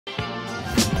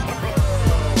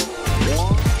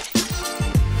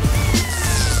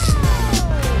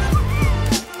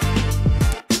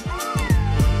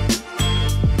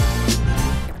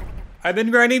I've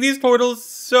been grinding these portals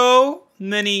so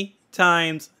many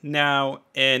times now,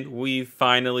 and we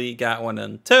finally got one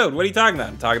on Toad. What are you talking about?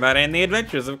 I'm talking about And the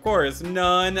Adventures, of course.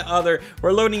 None other.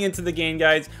 We're loading into the game,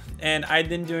 guys, and I've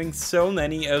been doing so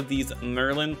many of these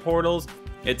Merlin portals.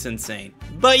 It's insane.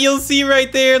 But you'll see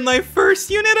right there in my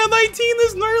first unit on my team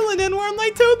is Merlin, and we're on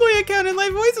my ToadBoy account, and my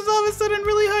voice is all of a sudden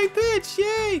really high pitched.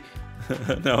 Yay!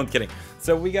 No, I'm kidding.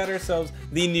 So we got ourselves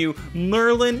the new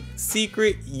Merlin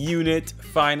secret unit,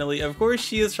 finally. Of course,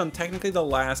 she is from technically the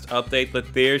last update,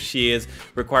 but there she is.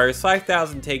 Requires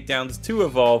 5,000 takedowns to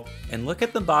evolve. And look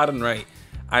at the bottom right.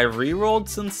 I re-rolled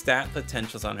some stat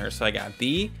potentials on her. So I got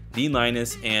B, B-,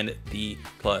 and B+.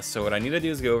 So what I need to do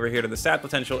is go over here to the stat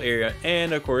potential area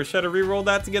and, of course, try to re-roll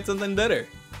that to get something better.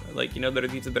 Like, you know, better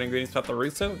pizza, better ingredients, Papa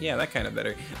Russo? Yeah, that kind of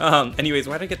better. Anyways,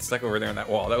 why did I get stuck over there on that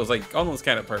wall? That was like almost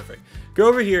kind of perfect. Go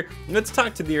over here. Let's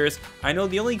talk to Dearest. I know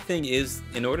the only thing is,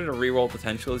 in order to reroll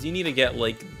potential, is you need to get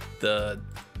like the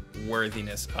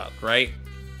worthiness up, right?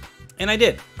 And I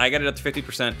did. I got it up to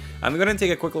 50%. I'm going to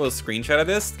take a quick little screenshot of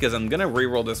this because I'm going to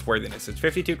reroll this worthiness. It's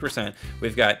 52%.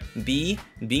 We've got B,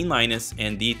 B-,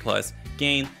 and B+.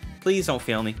 Gain. Please don't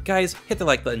fail me. Guys, hit the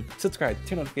like button, subscribe,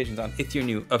 turn notifications on if you're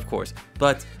new, of course.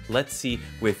 But let's see,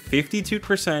 with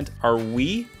 52%, are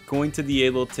we going to be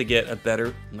able to get a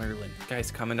better Merlin? Guys,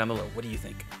 comment down below. What do you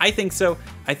think? I think so.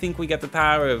 I think we got the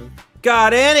power of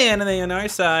God and anime on our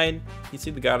side. You see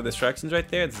the God of Destructions right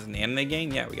there? This is an anime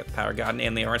game. Yeah, we got the power of God and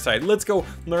anime on our side. Let's go,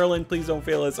 Merlin. Please don't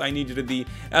fail us. I need you to be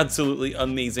absolutely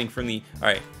amazing for me. All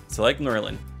right, select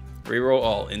Merlin. Reroll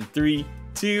all in 3,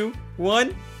 2,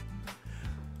 1.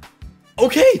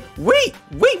 Okay, wait.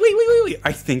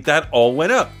 I think that all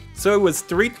went up. So it was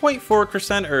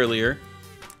 3.4% earlier.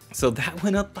 So that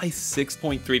went up by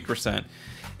 6.3%.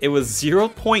 It was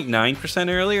 0.9%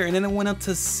 earlier, and then it went up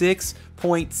to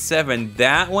 6.7.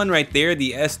 That one right there,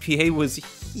 the SPA was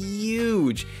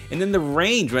huge. And then the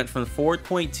range went from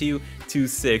 4.2 to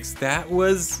 6. That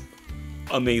was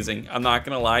amazing. I'm not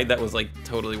gonna lie, that was like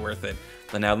totally worth it.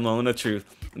 But now the moment of truth.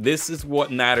 This is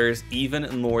what matters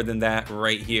even more than that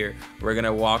right here. We're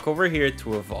gonna walk over here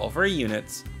to evolve our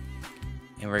units,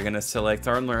 and we're gonna select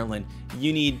our Merlin.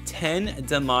 You need 10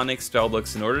 demonic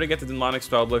spellbooks. In order to get the demonic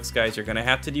spellbooks, guys, you're gonna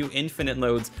have to do infinite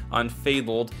loads on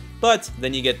Fabled, but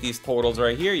then you get these portals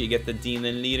right here. You get the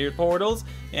demon leader portals,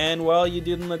 and well, you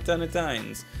do them a ton of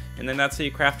times. And then that's how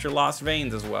you craft your lost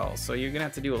veins as well. So you're gonna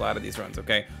have to do a lot of these runs,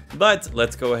 okay? But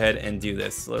let's go ahead and do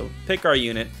this. So pick our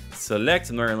unit,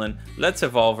 select Merlin, let's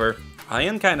evolve her. I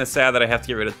am kind of sad that I have to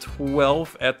get rid of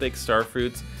 12 epic star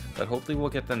fruits, but hopefully we'll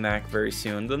get them back very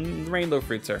soon. The rainbow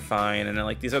fruits are fine, and then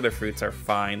like these other fruits are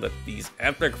fine, but these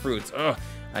epic fruits, ugh,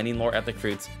 I need more epic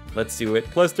fruits. Let's do it.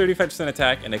 Plus 35%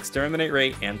 attack, and exterminate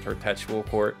rate, and perpetual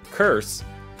curse.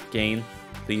 Gain.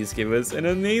 Please give us an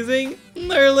amazing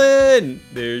Merlin.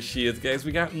 There she is, guys.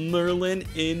 We got Merlin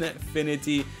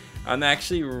Infinity. I'm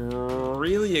actually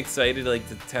really excited to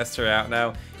test her out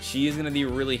now. She is going to be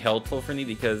really helpful for me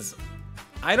because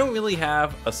I don't really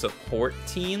have a support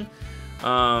team.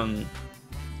 And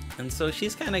so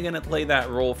she's kind of going to play that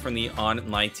role for me on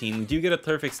my team. We do get a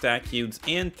perfect stat cubes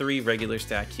and 3 regular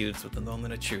stat cubes with the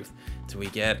moment of truth. Do we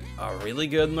get a really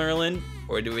good Merlin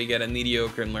or do we get a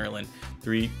mediocre Merlin?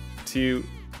 3, 2,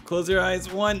 close your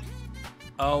eyes, 1.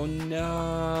 Oh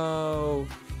no.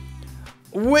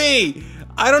 Wait,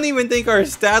 I don't even think our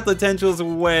stat potentials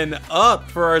went up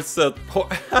for our support.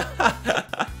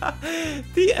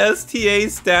 The STA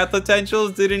stat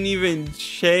potentials didn't even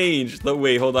change.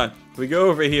 Wait, hold on. We go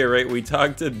over here, right? We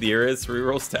talk to Dearest,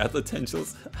 reroll stat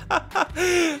potentials.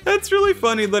 That's really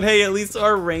funny, but hey, at least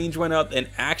our range went up. And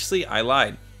actually, I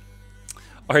lied.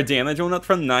 Our damage went up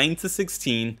from 9 to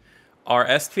 16.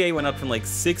 Our SPA went up from like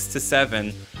 6 to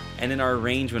 7. And then our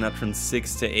range went up from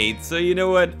 6 to 8. So you know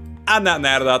what? I'm not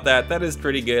mad about that. That is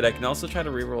pretty good. I can also try to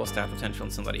reroll a stat potential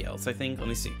on somebody else, I think. Let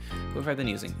me see. Who have I been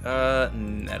using?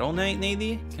 Nettle Knight,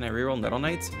 maybe? Can I reroll Nettle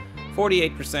Knights?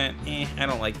 48%. I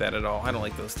don't like that at all. I don't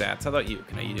like those stats. How about you?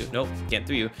 Can I do? Nope, can't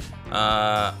do you.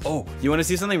 Oh, you want to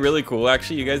see something really cool?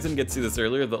 Actually, you guys didn't get to see this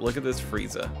earlier, but look at this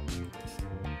Frieza.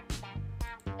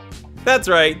 That's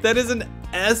right. That is an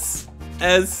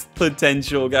SS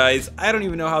potential, guys. I don't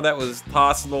even know how that was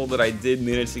possible, but I did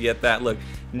manage to get that. Look,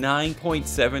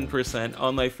 9.7%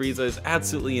 on my Frieza is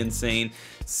absolutely insane.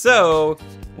 So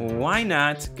why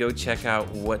not go check out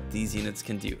what these units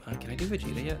can do? Can I do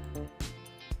Vegeta yet?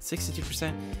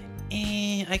 62%?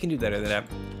 I can do better than that.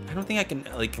 I don't think I can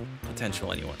like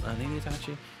potential anyone. Maybe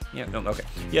Itachi. Yeah, no, okay.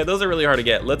 Yeah, those are really hard to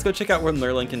get. Let's go check out what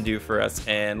Merlin can do for us,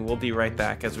 and we'll be right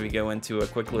back as we go into a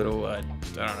quick little, I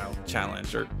don't know,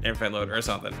 challenge or infinite loader or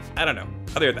something. I don't know.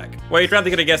 I'll be right back. Well, you're probably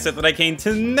gonna guess it that I came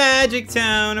to Magic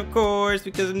Town, of course,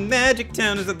 because Magic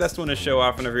Town is the best one to show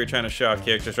off whenever you're trying to show off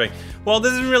characters, right? Well,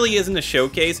 this really isn't a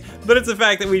showcase, but it's the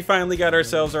fact that we finally got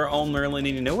ourselves our own Merlin,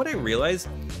 and you know what I realized?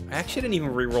 I actually didn't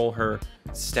even re-roll her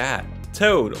stat.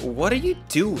 Toad, what are you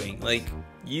doing? Like,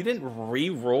 you didn't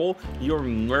re-roll your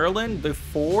Merlin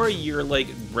before you're like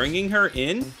bringing her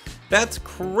in? That's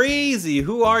crazy.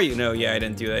 Who are you? No, yeah, I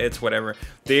didn't do that. It's whatever.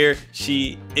 There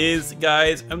she is,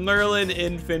 guys. A Merlin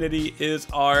Infinity is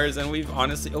ours, and we've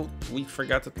honestly, oh, we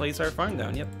forgot to place our farm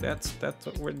down. Yep, that's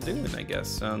what we're doing, I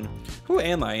guess. Who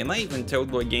am I? Am I even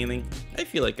ToadBoiGaming? I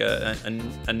feel like a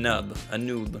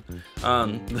noob.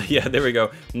 Yeah, there we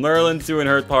go. Merlin's doing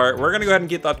her part. We're gonna go ahead and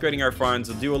keep upgrading our farms.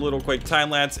 We'll do a little quick time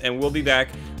lapse, and we'll be back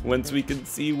once we can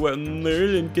see what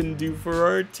Merlin can do for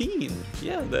our team.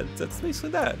 Yeah, that's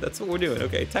basically that. That's what we're doing.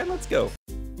 Okay, time, let's go.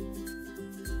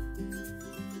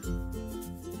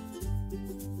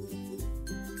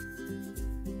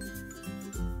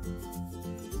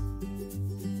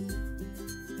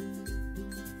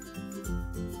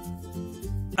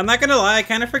 I'm not gonna lie, I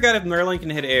kind of forgot if Merlin can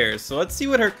hit airs. So let's see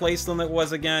what her place limit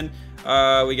was again.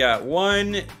 We got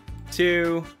 1,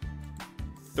 2,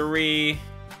 3.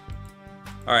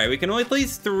 All right, we can only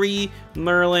place 3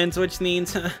 Merlins, which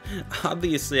means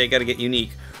obviously I gotta get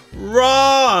unique.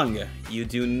 Wrong! You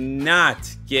do not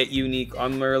get unique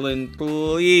on Merlin,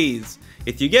 please.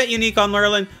 If you get unique on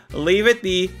Merlin, leave it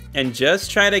be and just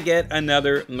try to get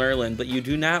another Merlin. But you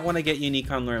do not want to get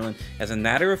unique on Merlin. As a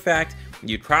matter of fact,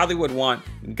 you probably would want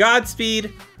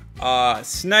Godspeed,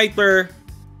 Sniper,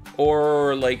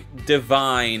 or like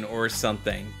Divine or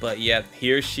something. But yet,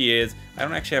 here she is. I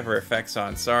don't actually have her effects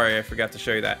on. Sorry, I forgot to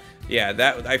show you that. Yeah,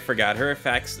 that I forgot. Her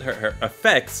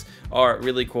effects are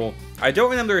really cool. I don't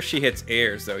remember if she hits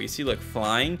airs though. You see, look,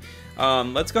 flying.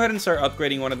 Let's go ahead and start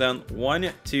upgrading one of them.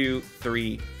 1, 2,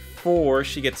 3, 4.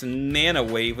 She gets Nano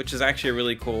Wave, which is actually a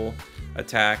really cool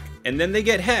attack. And then they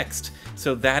get hexed.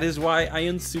 So that is why I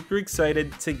am super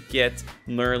excited to get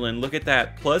Merlin. Look at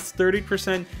that, plus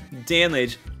 30%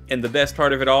 damage. And the best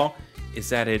part of it all is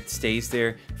that it stays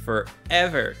there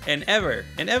forever and ever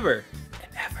and ever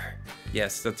and ever.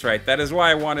 Yes, that's right. That is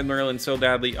why I wanted Merlin so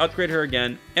badly. Upgrade her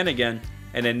again and again.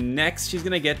 And then next, she's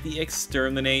gonna get the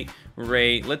Exterminate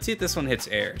Ray. Let's see if this one hits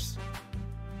airs.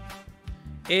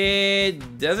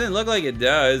 It doesn't look like it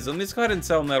does. Let me just go ahead and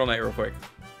sell Metal Knight real quick.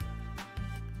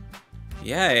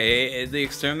 Yeah, the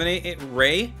Exterminate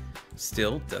Ray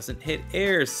still doesn't hit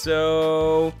airs,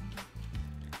 so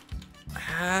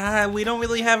we don't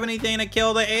really have anything to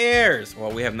kill the airs.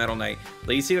 Well, we have Metal Knight,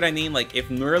 but you see what I mean? Like, if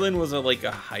Merlin was like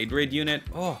a hybrid unit,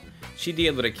 oh, she'd be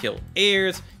able to kill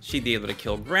airs, she'd be able to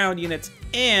kill ground units,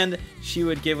 and she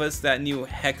would give us that new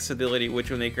Hex ability,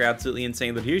 which would make her absolutely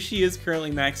insane. But here she is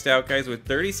currently maxed out, guys, with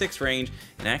 36 range,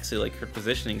 and actually, like, her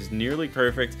positioning is nearly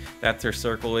perfect. That's her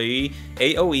circle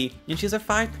AoE, and she has a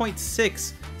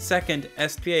 5.6 second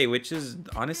SPA, which is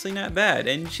honestly not bad,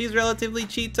 and she's relatively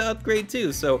cheap to upgrade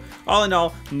too. So all in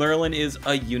all, Merlin is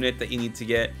a unit that you need to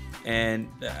get. And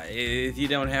if you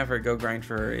don't have her, go grind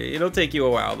for her. It'll take you a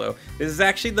while though. This is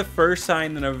actually the first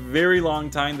time in a very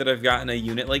long time that I've gotten a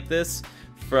unit like this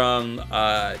from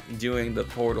doing the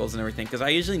portals and everything, because I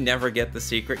usually never get the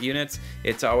secret units.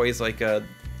 It's always like a,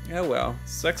 oh well,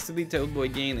 sucks to be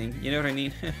ToadBoiGaming, you know what I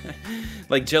mean?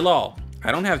 Like Jalal.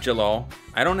 I don't have Jalal.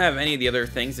 I don't have any of the other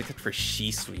things except for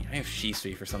Shisui. I have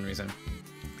Shisui for some reason.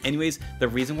 Anyways, the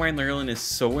reason why Merlin is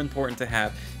so important to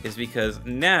have is because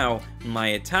now my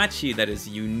Itachi that is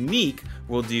unique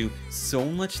will do so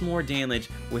much more damage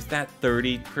with that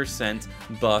 30%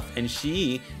 buff. And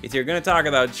she, if you're going to talk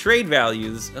about trade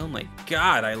values, oh my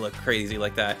god, I look crazy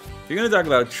like that. If you're going to talk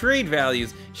about trade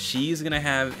values, she's going to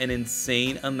have an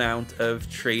insane amount of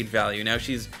trade value. Now,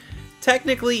 she's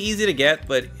technically easy to get,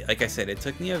 but like I said, it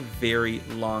took me a very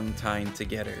long time to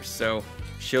get her. So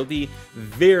she'll be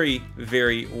very,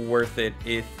 very worth it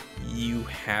if you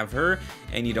have her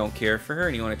and you don't care for her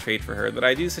and you want to trade for her. But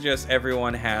I do suggest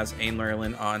everyone has a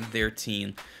Merlin on their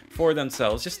team for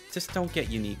themselves. Just don't get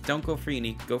unique. Don't go for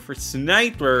unique. Go for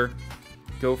Sniper.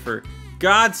 Go for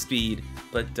Godspeed,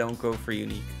 but don't go for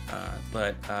unique.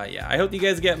 Yeah, I hope you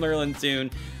guys get Merlin soon.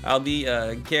 I'll be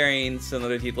carrying some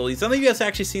other people. Some of you guys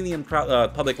actually seen me in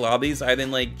public lobbies. I've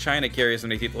been like trying to carry as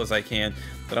many people as I can,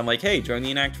 but I'm like, hey, join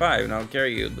me in Act 5 and I'll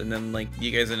carry you. And then like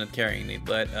you guys end up carrying me.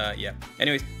 But yeah.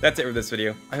 Anyways, that's it for this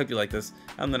video. I hope you like this.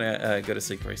 I'm gonna go to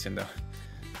sleep very soon though,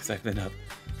 because I've been up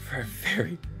for a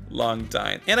very long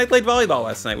time. And I played volleyball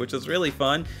last night, which was really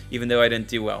fun, even though I didn't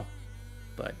do well.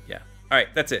 But yeah. All right,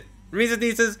 that's it. Reasons,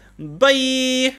 nieces, bye!